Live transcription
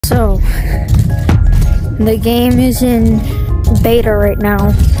So, the game is in beta right now,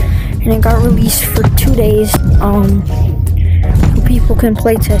 and it got released for 2 days. So people can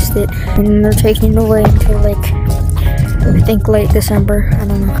play test it, and they're taking it away until like, I think late December. I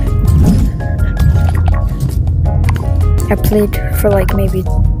don't know. I played for like maybe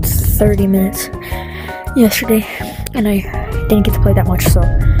 30 minutes yesterday, and I didn't get to play that much, so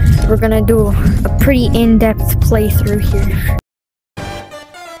we're gonna do a pretty in-depth playthrough here.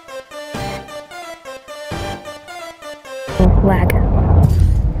 Lag.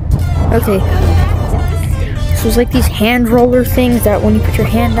 Okay. So it's like these hand roller things that when you put your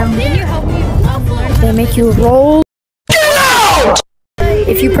hand down, they make you roll.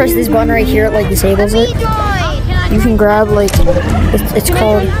 If you press this button right here, it like disables it. You can grab like, it's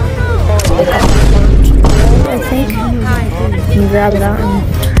called, I think. You grab it out and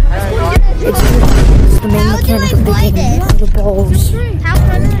it's the main mechanic of the game, the balls.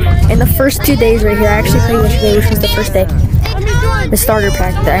 In the first 2 days right here, I actually played yesterday, which was the first day. The starter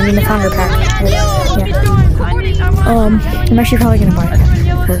pack, the founder pack. Yeah. I'm actually probably gonna buy it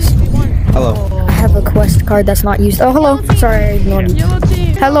because hello. I have a quest card that's not used. Oh, hello. Sorry, I ignored you.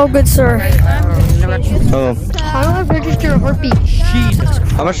 Hello, good sir. Hello. How do I register a heartbeat?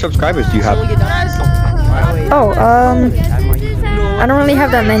 How much subscribers do you have? Oh, I don't really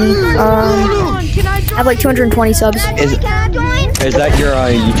have that many. I have like 220 subs. Is that your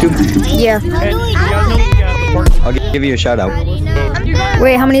YouTube? Yeah. I'll give you a shout out.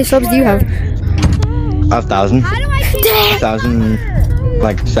 Wait, how many subs do you have? 1,000. 1,000,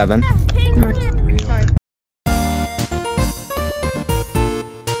 like 7.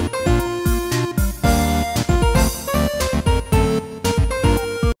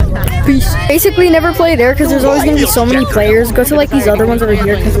 Peace. Basically, never play there because there's always gonna be so many players. Go to like these other ones over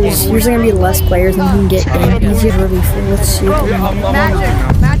here because there's usually gonna be less players and you can get in easier to really full. Let's see.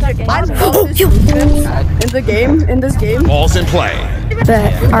 Oh, yo! In this game. Balls in play.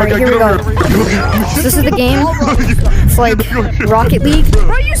 Bet. Alright, here we go. So this is the game. It's like Rocket League,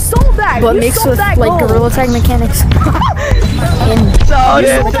 Bro, you sold that! but mixed with like Gorilla Tag mechanics. And you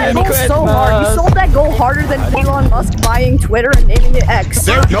sold that goal so hard. You sold that goal harder than Elon Musk buying Twitter and naming it X.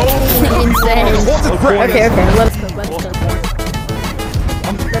 There no. insane. Okay, let us go.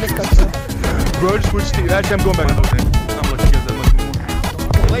 Let us go. Bro, just switch team. Actually, I'm going back. I'm looking good.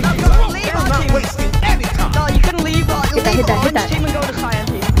 I'm not wasting any time. No, you can leave. Hit that. Team and go to Cyan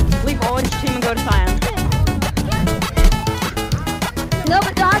team. Leave orange team and go to Cyan. No,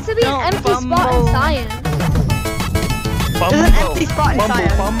 but there has to be an empty spot in Cyan. There's an empty spot in Cyan.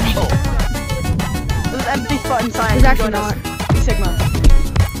 There's an empty spot in Cyan. There's actually not. Sigma.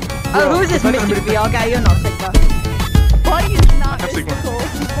 Oh, who is this Mr. VR guy? You're not Sigma. Buddy is not mystical.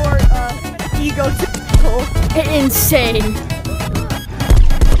 He's more egotistical. Insane.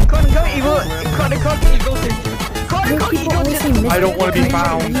 Quote unquote evil. Quote unquote egotistical. I don't want to be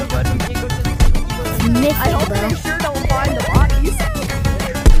found. I hope they sure don't find the bodies.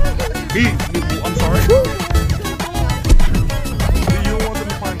 I'm sorry. Do you want them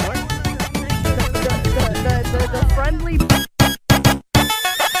to find what? The friendly.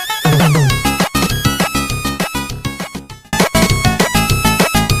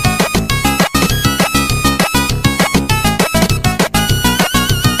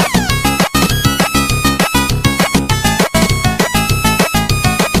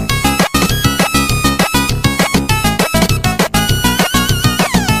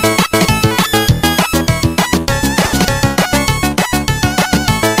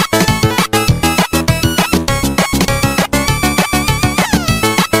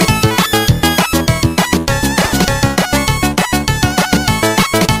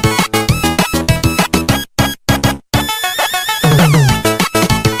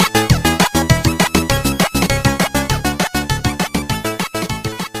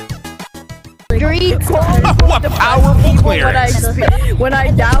 What powerful clearance! When I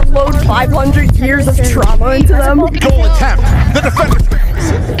download 500 years of trauma into them. Goal attempt! The defender!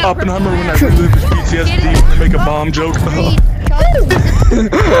 Oppenheimer when I relive his PTSD to make a bomb joke. Bro.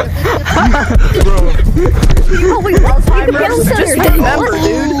 You probably Alzheimer's. Just remember,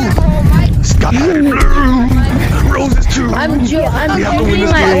 dude. Sky blue! Roses too! I'm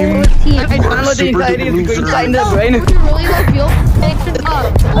joining my game. old team. I download the entirety of the green side in the brain. You really like real connected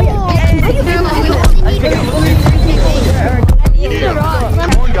up. Come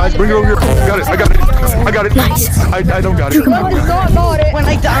on guys, bring it over here. I got it. Nice. I don't got it. When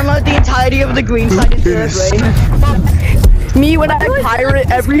I download the entirety of the green side into the brain. Me when I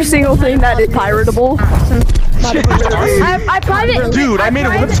pirate every single thing that is piratable. I private. Dude, I made a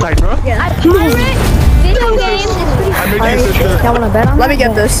website, bro. I pirate video games. It's pretty made you assistant. Y'all wanna bet on Let that? me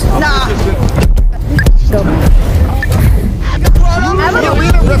get this. Nah. Go. The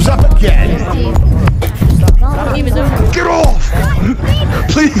wheel rips up again. Get off!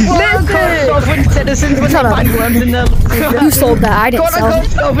 Please! Sovereign citizens when they Shut up. find worms in their You sold that. I didn't God, I sell call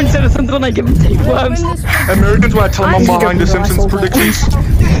it. sovereign citizens when I give them tapeworms. Americans when I tell them I'm I behind the didn't know I Simpsons sold that. predictions.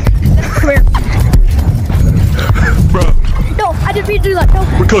 Come here. Bro, No, I didn't mean to do that. No.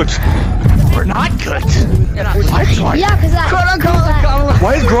 we're cooked. We're not cooked. Yeah, because that.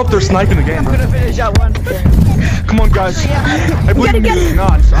 Why is Grow Up there sniping the game, bro? I'm gonna finish that one. Come on, guys. I believe in you.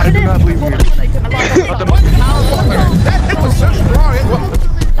 Not. I do not believe in you. That was so strong.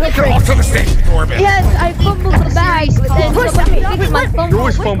 Get off to the station, Corbin. Yes, I fumbled the bag, but then somebody fixed my You're fumble.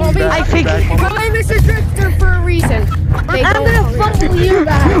 always fumbling back. I think- I'm Mr. Drifter for a reason. I'm gonna fumble your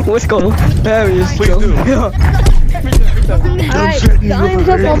bag. What's going on? There he is. Please do. Alright, time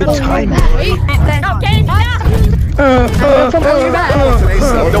to fumble your bag. Fumble your bag.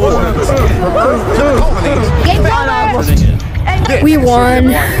 That wasn't Game over. We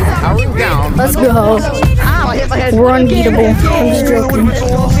won. Powering down. Let's go. We're unbeatable. I'm just joking.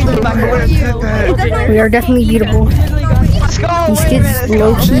 We are definitely beatable. These kids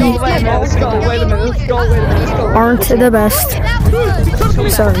low-key aren't the best.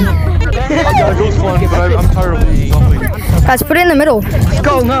 Sorry. Yeah, it was fun, but I'm tired of losing. Guys, put it in the middle.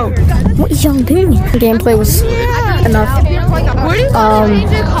 Go, no. What is y'all doing? Gameplay was enough.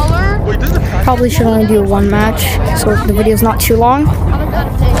 Probably should only do one match, so the video's not too long.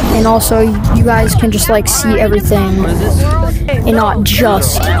 And also, you guys can just like see everything, and not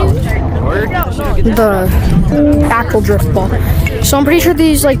just the actual drift ball. So I'm pretty sure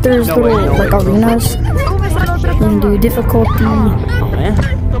these like there's little like arenas. You can do difficulty.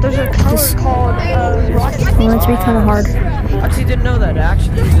 This want it to be kind of hard. Actually, didn't know that,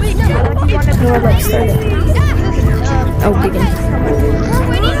 actually. Where would I like start it? Oh, begin.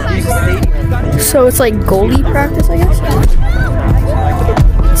 So it's like goalie practice, I guess.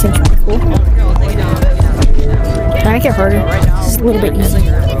 Seems pretty cool. Can I make it harder? This is a little bit easy.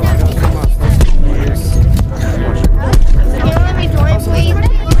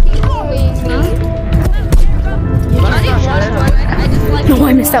 No,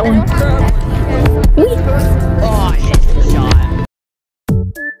 I missed that one. Whee!